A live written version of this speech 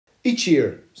Each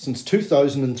year since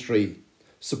 2003,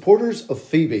 supporters of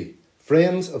FIBI,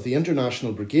 Friends of the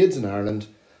International Brigades in Ireland,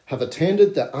 have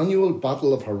attended the annual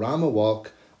Battle of Jarama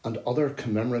walk and other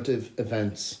commemorative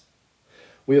events.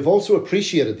 We have also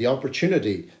appreciated the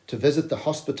opportunity to visit the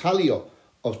Hospitalillo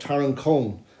of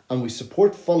Tarancón, and we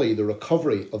support fully the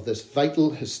recovery of this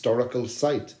vital historical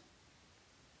site.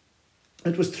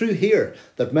 It was through here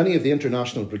that many of the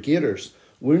International Brigaders,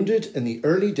 wounded in the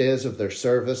early days of their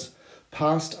service,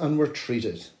 passed and were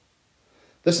treated.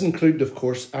 This included, of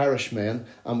course, Irish men,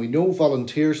 and we know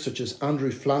volunteers such as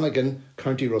Andrew Flanagan,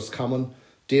 County Roscommon,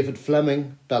 David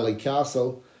Fleming,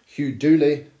 Ballycastle, Hugh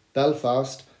Dooley,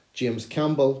 Belfast, James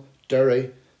Campbell,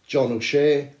 Derry, John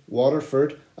O'Shea,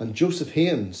 Waterford, and Joseph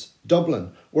Haynes,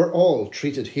 Dublin, were all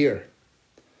treated here.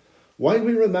 While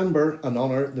we remember and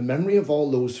honour the memory of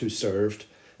all those who served,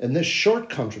 in this short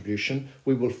contribution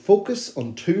we will focus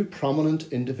on two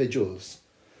prominent individuals,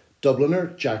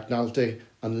 Dubliner Jack Nalty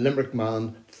and Limerick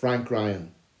man Frank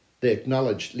Ryan, the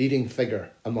acknowledged leading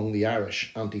figure among the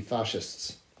Irish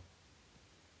anti-fascists.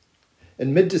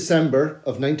 In mid-December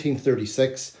of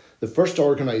 1936, the first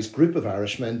organised group of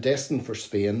Irishmen destined for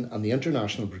Spain and the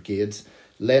International Brigades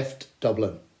left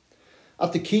Dublin.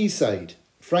 At the quayside,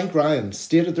 Frank Ryan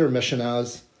stated their mission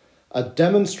as a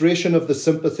demonstration of the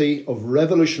sympathy of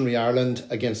revolutionary Ireland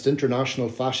against international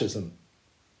fascism.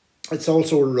 It's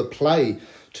also a reply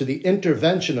to the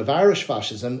intervention of Irish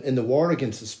fascism in the war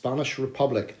against the Spanish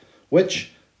Republic,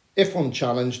 which, if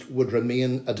unchallenged, would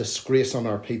remain a disgrace on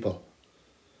our people.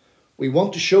 We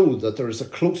want to show that there is a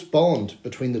close bond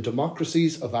between the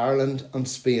democracies of Ireland and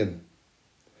Spain.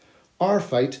 Our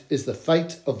fight is the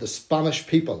fight of the Spanish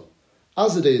people,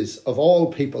 as it is of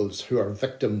all peoples who are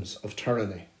victims of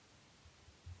tyranny.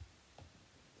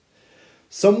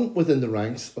 Some within the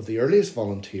ranks of the earliest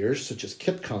volunteers, such as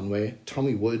Kit Conway,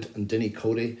 Tommy Wood and Dinny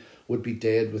Cody, would be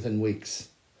dead within weeks,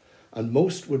 and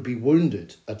most would be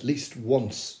wounded at least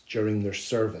once during their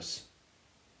service.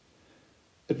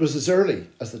 It was as early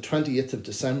as the 28th of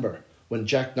December when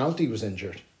Jack Nalty was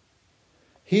injured.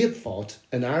 He had fought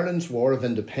in Ireland's War of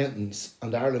Independence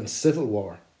and Ireland's Civil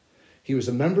War. He was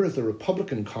a member of the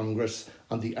Republican Congress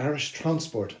and the Irish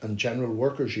Transport and General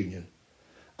Workers Union,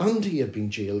 and he had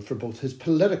been jailed for both his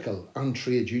political and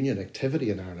trade union activity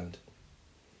in Ireland.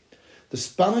 The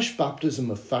Spanish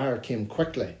baptism of fire came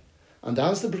quickly, and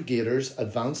as the Brigaders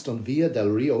advanced on Villa del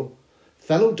Rio,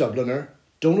 fellow Dubliner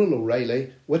Donal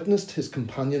O'Reilly witnessed his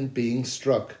companion being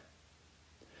struck.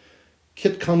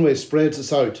 Kit Conway spreads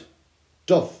us out.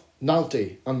 Duff,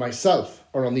 Nalty and myself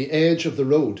are on the edge of the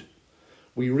road.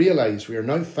 We realise we are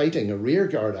now fighting a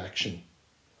rearguard action.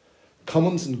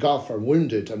 Cummins and Goff are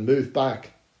wounded and moved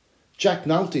back. Jack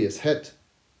Nalty is hit.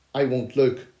 I won't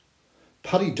look.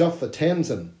 Paddy Duff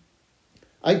attends him.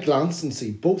 I glance and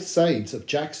see both sides of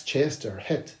Jack's chest are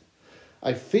hit.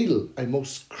 I feel I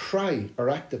must cry or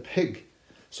act a pig,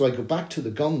 so I go back to the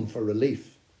gun for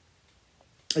relief.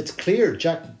 It's clear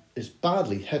Jack is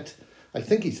badly hit. I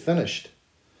think he's finished.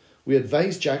 We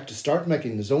advise Jack to start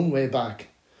making his own way back.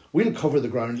 We'll cover the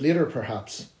ground later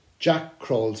perhaps. Jack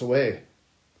crawls away.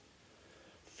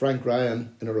 Frank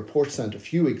Ryan, in a report sent a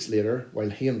few weeks later,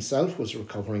 while he himself was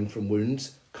recovering from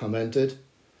wounds, commented,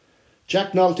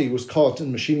 Jack Nalty was caught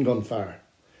in machine gun fire.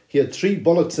 He had 3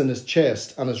 bullets in his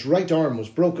chest and his right arm was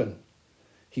broken.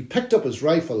 He picked up his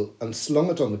rifle and slung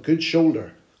it on the good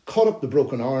shoulder, caught up the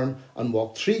broken arm and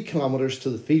walked 3 kilometres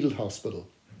to the field hospital.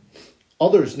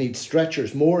 Others need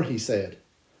stretchers more, he said.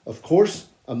 Of course,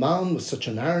 a man with such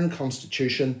an iron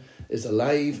constitution is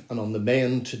alive and on the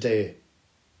mend today.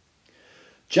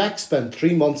 Jack spent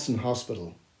 3 months in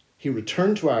hospital. He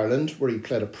returned to Ireland, where he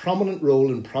played a prominent role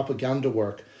in propaganda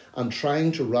work and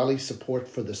trying to rally support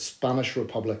for the Spanish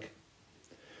Republic.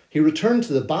 He returned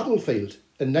to the battlefield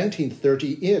in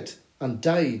 1938 and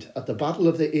died at the Battle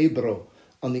of the Ebro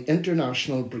on the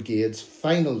International Brigades'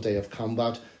 final day of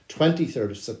combat,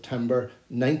 23rd of September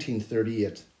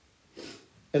 1938.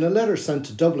 In a letter sent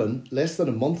to Dublin less than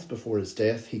a month before his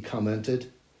death, he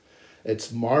commented,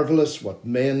 It's marvellous what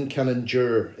men can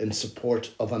endure in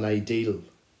support of an ideal.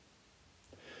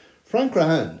 Frank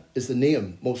Ryan is the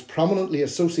name most prominently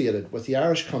associated with the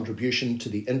Irish contribution to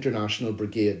the International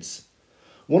Brigades.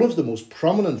 One of the most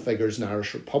prominent figures in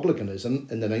Irish republicanism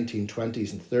in the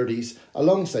 1920s and 30s,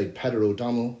 alongside Peadar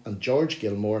O'Donnell and George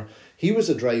Gilmore, he was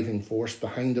a driving force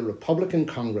behind the Republican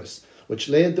Congress, which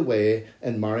led the way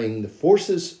in marrying the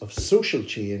forces of social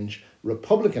change,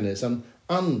 republicanism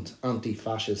and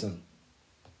anti-fascism.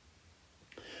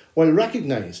 While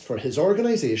recognised for his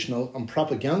organisational and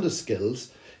propaganda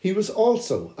skills, he was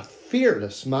also a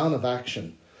fearless man of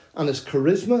action, and his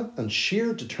charisma and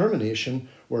sheer determination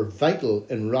were vital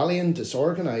in rallying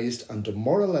disorganised and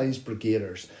demoralised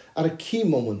brigaders at a key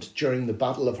moment during the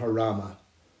Battle of Jarama.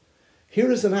 Here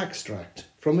is an extract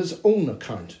from his own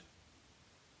account.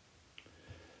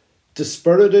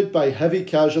 Dispirited by heavy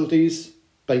casualties,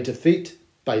 by defeat,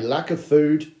 by lack of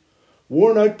food,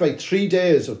 worn out by 3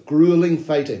 days of gruelling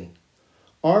fighting,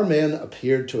 our men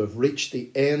appeared to have reached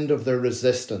the end of their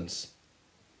resistance.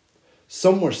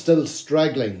 Some were still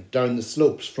straggling down the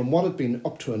slopes from what had been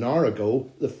up to an hour ago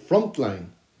the front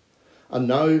line. And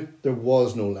now there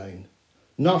was no line.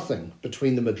 Nothing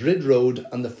between the Madrid road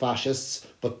and the fascists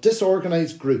but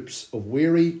disorganised groups of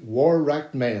weary,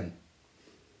 war-racked men.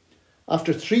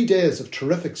 After 3 days of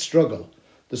terrific struggle,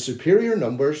 the superior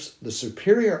numbers, the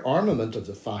superior armament of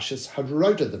the fascists had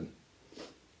routed them.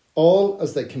 All,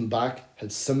 as they came back,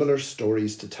 had similar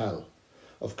stories to tell,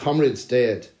 of comrades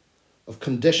dead, of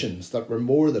conditions that were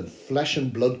more than flesh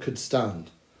and blood could stand,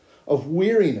 of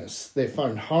weariness they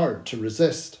found hard to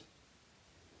resist.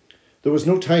 There was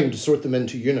no time to sort them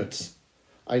into units.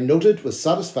 I noted with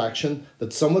satisfaction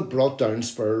that some had brought down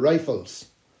spare rifles.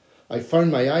 I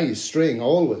found my eyes straying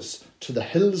always to the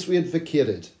hills we had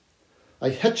vacated. I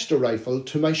hitched a rifle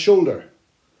to my shoulder.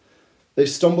 They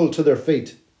stumbled to their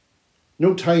feet.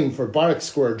 No time for barrack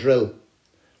square drill.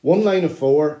 1 line of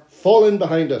 4, fall in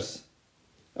behind us.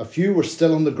 A few were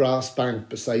still on the grass bank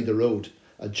beside the road,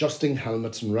 adjusting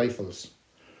helmets and rifles.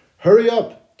 Hurry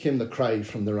up, came the cry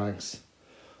from the ranks.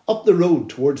 Up the road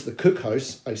towards the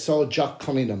cookhouse, I saw Jock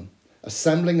Cunningham,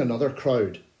 assembling another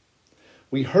crowd.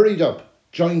 We hurried up,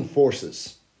 joined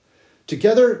forces.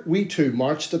 Together, we two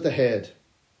marched at the head.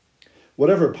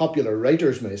 Whatever popular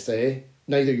writers may say,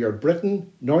 neither your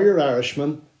Briton nor your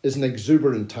Irishman is an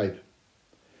exuberant type.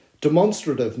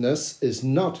 Demonstrativeness is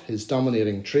not his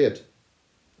dominating trait.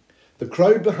 The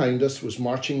crowd behind us was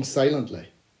marching silently.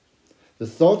 The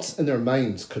thoughts in their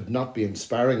minds could not be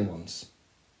inspiring ones.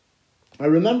 I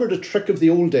remembered a trick of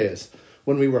the old days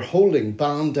when we were holding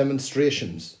band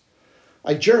demonstrations.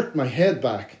 I jerked my head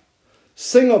back.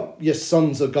 Sing up, ye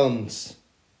sons of guns.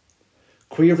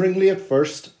 Quaveringly at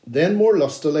first, then more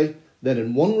lustily, then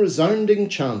in one resounding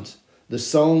chant, the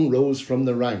song rose from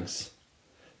the ranks.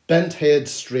 Bent heads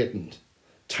straightened.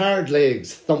 Tired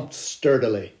legs thumped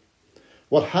sturdily.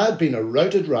 What had been a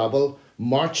routed rabble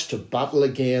marched to battle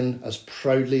again as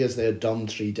proudly as they had done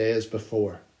 3 days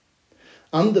before.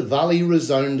 And the valley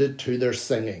resounded to their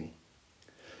singing.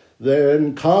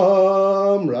 Then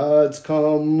comrades,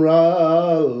 come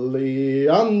rally,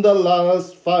 and the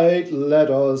last fight let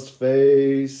us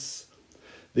face.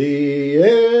 The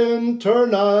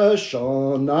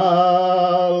International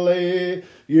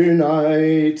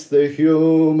unites the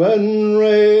human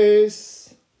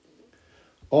race.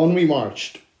 On we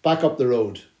marched, back up the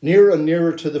road, nearer and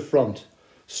nearer to the front.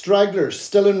 Stragglers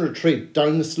still in retreat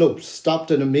down the slopes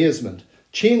stopped in amazement,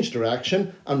 changed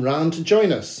direction and ran to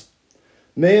join us.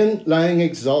 Men lying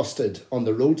exhausted on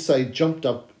the roadside jumped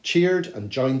up, cheered and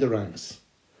joined the ranks.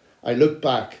 I looked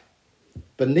back.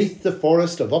 Beneath the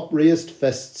forest of upraised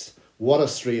fists, what a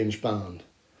strange band.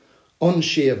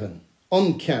 Unshaven,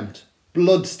 unkempt,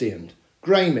 blood-stained,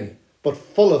 grimy, but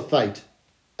full of fight.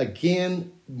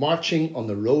 Again marching on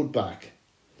the road back.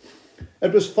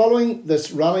 It was following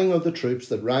this rallying of the troops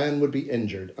that Ryan would be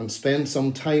injured and spend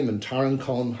some time in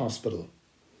Tarancón Hospital.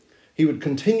 He would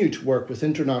continue to work with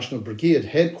International Brigade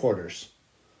headquarters.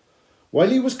 While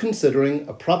he was considering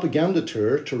a propaganda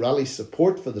tour to rally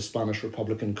support for the Spanish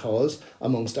Republican cause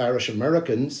amongst Irish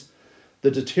Americans,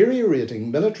 the deteriorating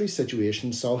military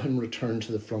situation saw him return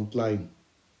to the front line.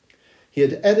 He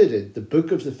had edited the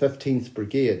Book of the 15th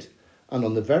Brigade, and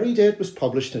on the very day it was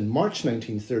published in March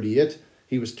 1938,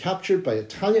 he was captured by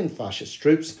Italian fascist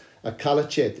troops at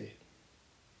Calachete.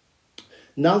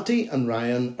 Nalty and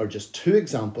Ryan are just 2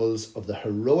 examples of the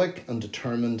heroic and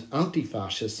determined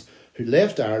anti-fascists who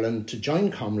left Ireland to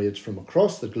join comrades from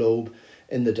across the globe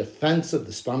in the defence of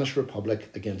the Spanish Republic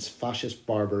against fascist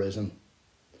barbarism.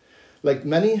 Like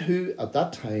many who at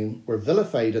that time were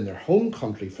vilified in their home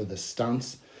country for this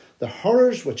stance, the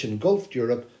horrors which engulfed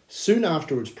Europe soon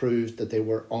afterwards proved that they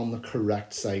were on the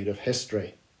correct side of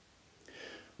history.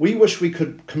 We wish we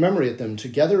could commemorate them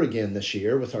together again this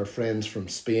year with our friends from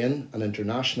Spain and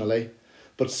internationally,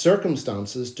 but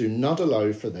circumstances do not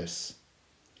allow for this.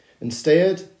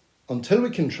 Instead, until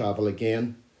we can travel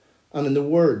again, and in the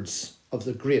words of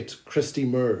the great Christy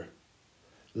Moore,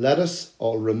 let us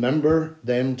all remember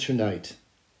them tonight.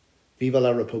 Viva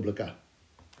la Repubblica.